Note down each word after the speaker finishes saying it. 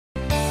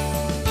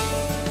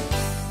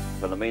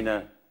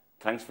Philomena,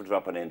 thanks for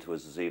dropping in to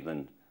us this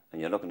evening, and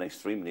you're looking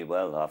extremely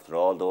well after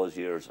all those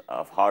years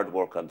of hard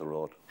work on the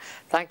road.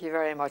 Thank you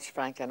very much,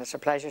 Frank, and it's a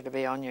pleasure to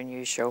be on your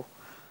new show.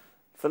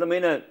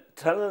 Philomena,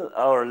 tell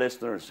our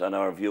listeners and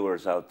our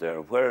viewers out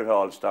there where it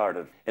all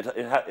started.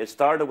 It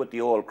started with the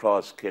Old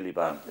Cross Killy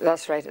Band.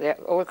 That's right,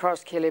 the Old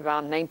Cross Killy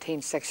Band,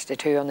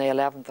 1962 on the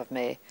 11th of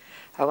May.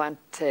 I went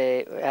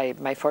to,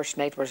 my first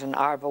night was in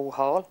Arbo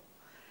Hall,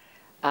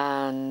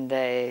 and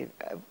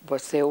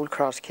with the Old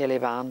Cross Killy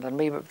Band,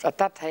 and at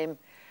that time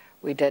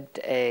we did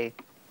a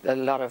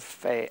lot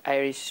of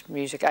Irish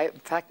music. In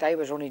fact, I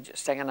was only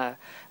singing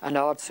an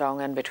odd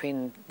song in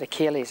between the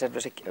Cayleys.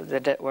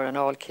 They were an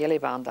all Cayley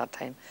band that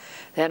time.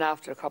 Then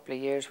after a couple of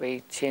years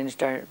we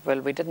changed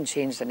we didn't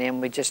change the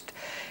name, we just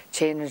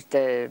changed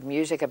the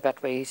music a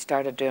bit. We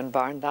started doing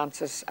barn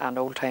dances and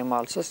old time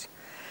waltzes,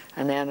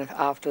 and then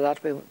after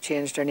that we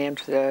changed our name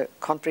to the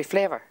Country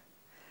Flavour.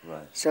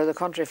 Right. So the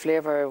Country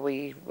Flavour,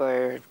 we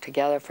were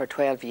together for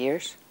 12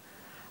 years,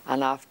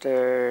 and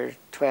after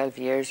 12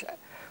 years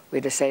we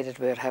decided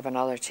we would have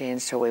another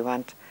change, so we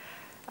went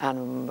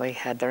and we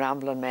had the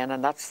Ramblin' Men,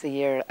 and that's the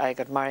year I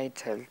got married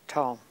to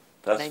Tom.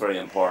 That's very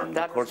important.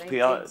 Of course,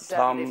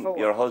 Tom,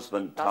 your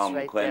husband,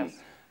 Tom Quinn,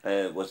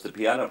 yes, was the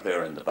piano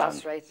player in the band.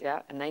 That's right,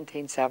 yeah, in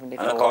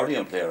 1974. An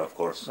accordion player, of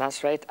course.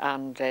 That's right,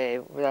 and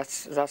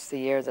that's the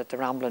year that the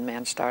Ramblin'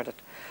 Men started.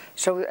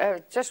 So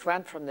it just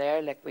went from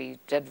there. Like, we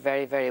did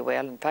very, very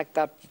well. In fact,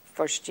 that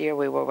first year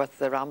we were with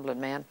the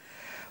Ramblin' Men,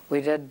 we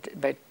did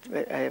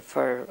about,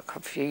 for a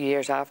few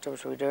years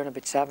afterwards, we were doing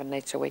about 7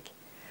 nights a week.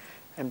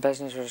 And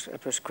business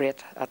was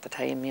great at the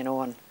time, you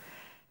know. And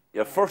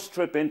your first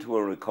trip into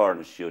a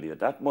recording studio,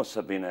 that must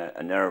have been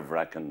a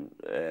nerve-wracking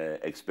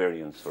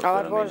experience for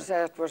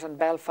Philomena. It was in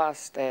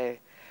Belfast.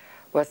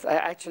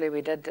 Actually,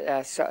 we did,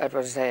 it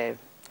was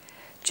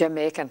Jim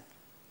Aiken,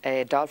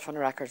 Dolphin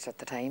Records at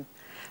the time,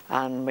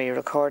 and we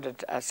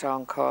recorded a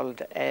song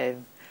called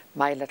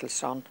My Little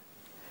Son.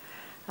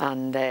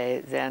 And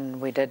then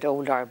we did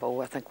Old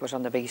Arbo, I think was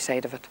on the B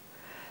side of it.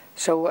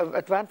 So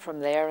it went from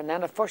there, and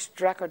then the first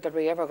record that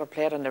we ever got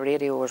played on the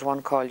radio was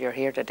one called You're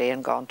Here Today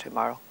and Gone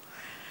Tomorrow.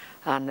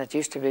 And it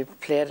used to be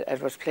played,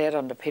 it was played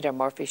on the Peter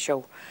Murphy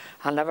show.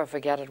 I'll never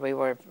forget it. We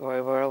were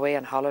away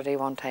on holiday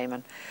one time,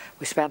 and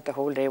we spent the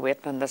whole day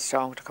waiting on this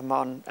song to come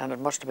on, and it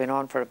must have been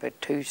on for about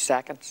 2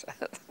 seconds.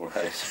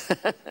 Right.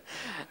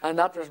 And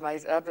that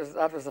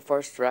was the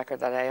first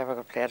record that I ever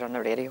got played on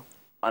the radio.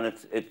 And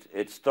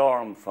it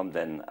stormed from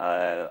then.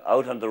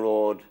 Out on the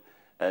road,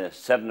 a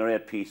 7 or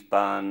 8 piece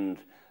band,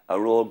 a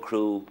road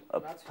crew,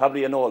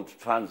 probably an old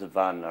transit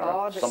van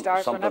or something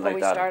like that. Whenever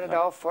we started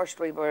off, first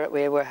we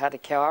had a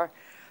car.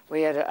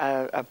 We had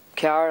a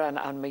car,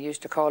 and we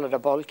used to call it a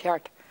bull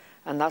cart.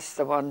 And that's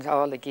the one,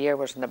 all the gear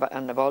was in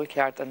the bull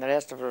cart, and the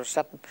rest of it was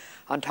sitting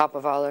on top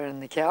of other in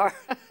the car.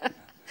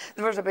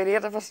 There was about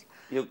 8 of us.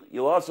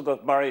 You also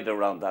got married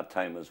around that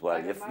time as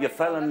well. You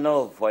fell in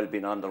love while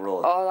being on the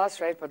road. Oh,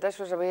 that's right, but this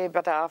was a wee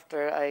bit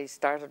after I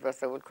started with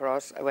the Old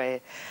Cross. I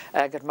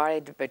got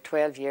married about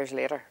 12 years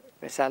later,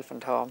 myself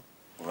and Tom.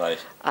 Right.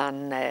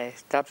 And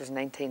that was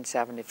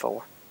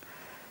 1974.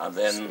 And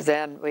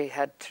then we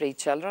had 3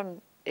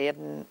 children,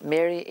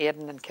 Mary,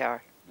 Aidan and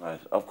Carol. Right.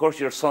 Of course,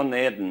 your son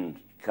Aidan,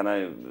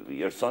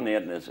 your son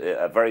Aidan is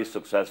a very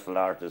successful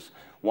artist,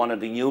 one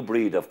of the new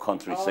breed of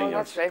country singers.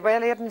 That's right.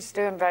 Well, Aidan's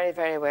doing very,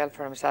 very well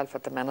for himself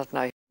at the minute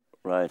now.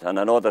 Right, and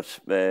I know that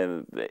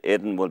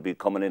Aidan will be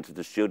coming into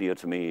the studio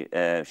to me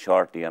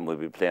shortly, and we'll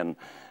be playing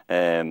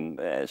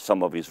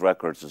some of his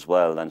records as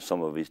well, and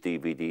some of his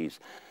DVDs.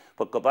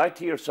 But go back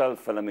to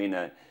yourself,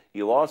 Philomena.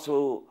 You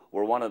also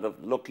were one of the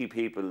lucky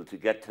people to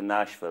get to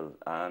Nashville,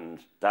 and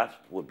that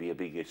would be a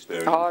big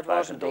experience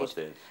back in those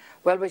days.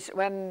 Well,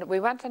 when we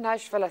went to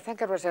Nashville, I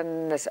think it was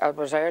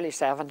early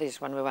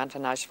 70s when we went to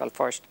Nashville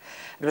first.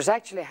 It was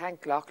actually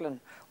Hank Lachlan.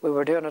 We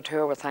were doing a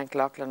tour with Hank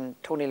Lachlan.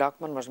 Tony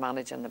Lockman was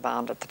managing the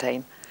band at the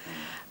time.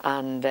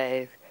 And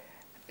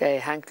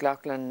Hank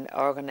Lachlan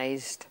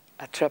organised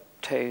a trip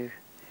to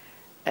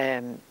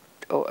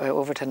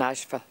over to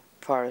Nashville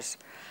for us.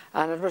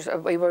 And it was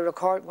we were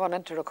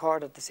wanting to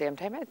record at the same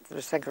time. I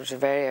think it was the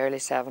very early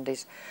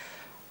 70s.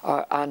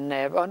 Oh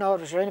no,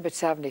 it was around about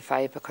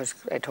 75 because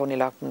Tony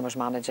Lockman was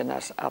managing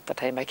us at the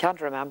time. I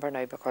can't remember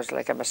now because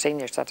like I'm a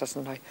senior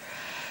citizen now.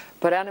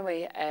 But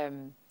anyway,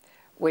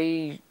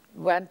 we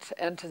went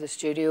into the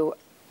studio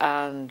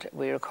and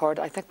we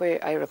recorded. I think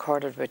I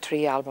recorded about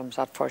 3 albums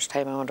that first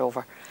time I went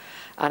over,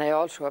 and I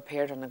also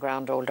appeared in the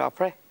Grand Ole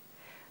Opry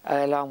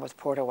along with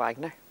Porter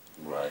Wagner.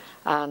 Right.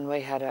 And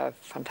we had a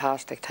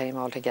fantastic time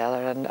all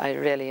together, and I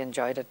really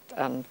enjoyed it.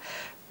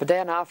 But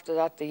then after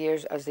that,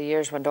 as the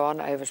years went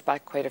on, I was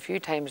back quite a few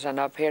times, and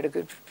I appeared a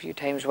good few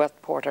times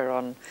with Porter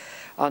on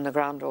the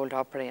Grand Ole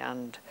Opry,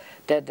 and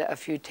did a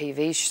few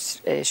TV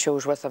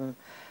shows with him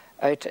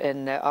out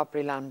in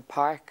Opryland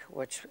Park,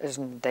 which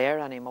isn't there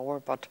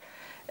anymore. But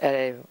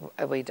I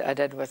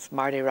did with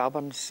Marty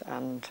Robbins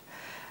and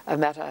I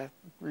met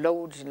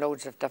loads and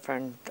loads of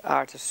different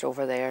artists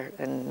over there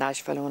in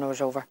Nashville when I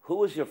was over. Who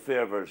was your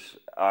favourite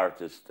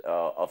artist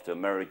of the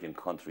American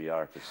country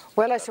artists?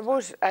 Well, I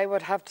suppose I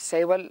would have to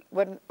say, well,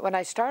 when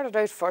I started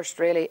out first,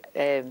 really,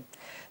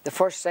 the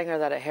first singer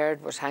that I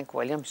heard was Hank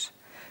Williams.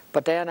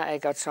 But then I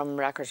got some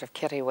records of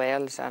Kitty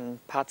Wells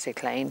and Patsy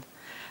Cline.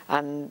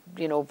 And,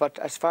 you know, but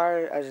as far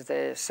as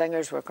the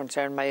singers were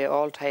concerned, my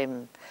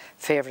all-time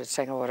favourite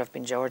singer would have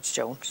been George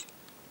Jones.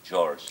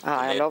 George.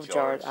 I love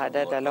George. I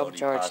love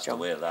George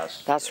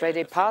Jones. That's right.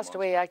 He passed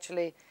away,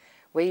 actually.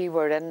 We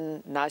were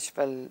in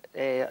Nashville,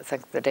 I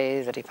think the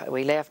day that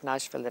we left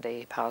Nashville the day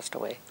he passed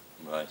away.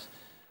 Right.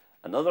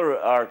 Another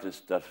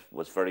artist that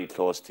was very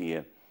close to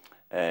you,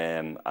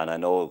 and I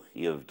know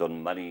you've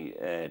done many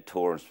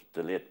tours,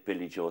 the late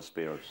Billy Joe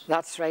Spears.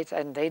 That's right,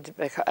 indeed.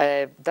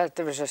 There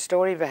was a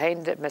story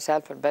behind it,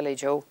 myself and Billy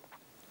Joe.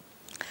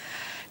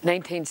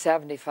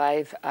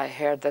 1975, I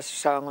heard this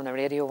song on the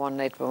radio one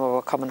night when we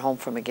were coming home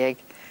from a gig,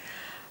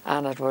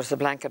 and it was The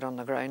Blanket on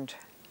the Ground,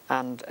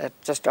 and it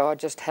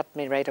just hit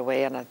me right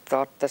away, and I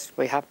thought,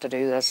 we have to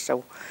do this.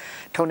 So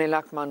Tony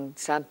Lockman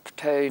sent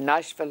to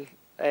Nashville,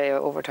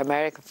 over to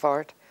America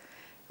for it.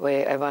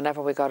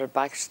 Whenever we got it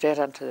back straight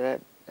into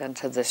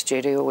the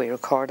studio, we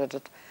recorded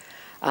it,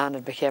 and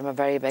it became a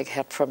very big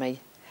hit for me.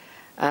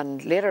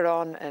 And later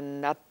on in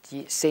that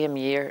same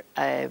year,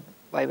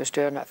 I was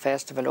doing a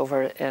festival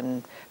over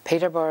in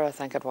Peterborough, I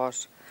think it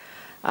was,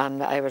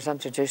 and I was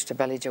introduced to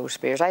Billy Joe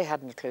Spears. I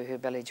hadn't a clue who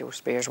Billy Joe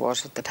Spears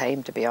was at the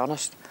time, to be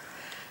honest.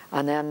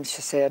 And then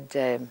she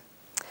said,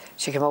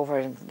 she came over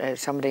and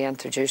somebody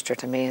introduced her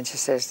to me, and she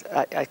says,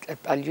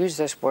 I'll use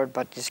this word,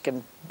 but you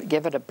can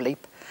give it a bleep.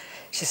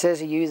 She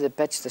says, "Are you the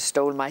bitch that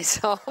stole my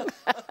song?"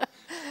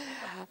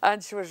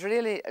 And she was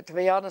really, to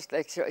be honest,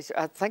 like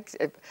I think,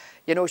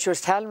 you know, she was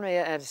telling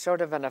me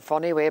sort of in a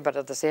funny way, but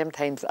at the same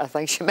time, I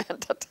think she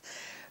meant it.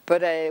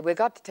 But we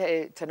got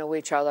to know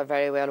each other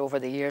very well over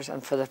the years,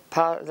 and for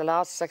the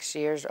last 6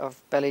 years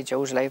of Billy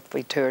Joe's life,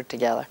 we toured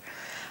together,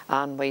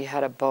 and we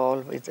had a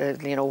ball.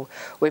 You know,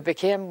 we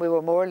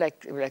were more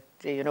like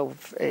you know,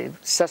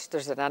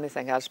 sisters than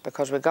anything else,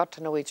 because we got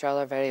to know each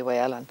other very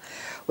well, and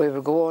we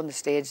would go on the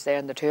stage there,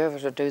 and the two of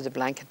us would do The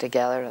Blanket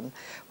together, and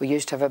we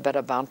used to have a bit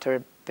of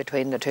banter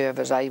between the two of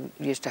us. I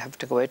used to have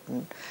to go out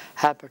and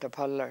help her to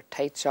pull her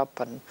tights up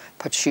and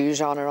put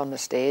shoes on her on the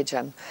stage,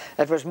 and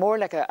it was more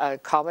like a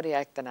comedy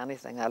act than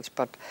anything else,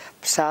 but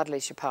sadly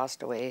she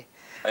passed away.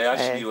 I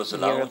actually was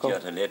allowed to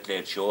get a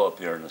late show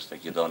appearance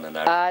like you done in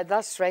Ireland.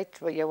 That's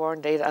right, well, you were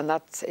indeed, and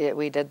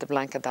we did The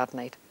Blanket that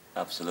night.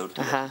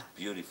 Absolutely,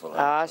 beautiful.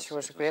 She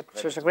was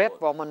a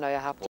great woman, now I have to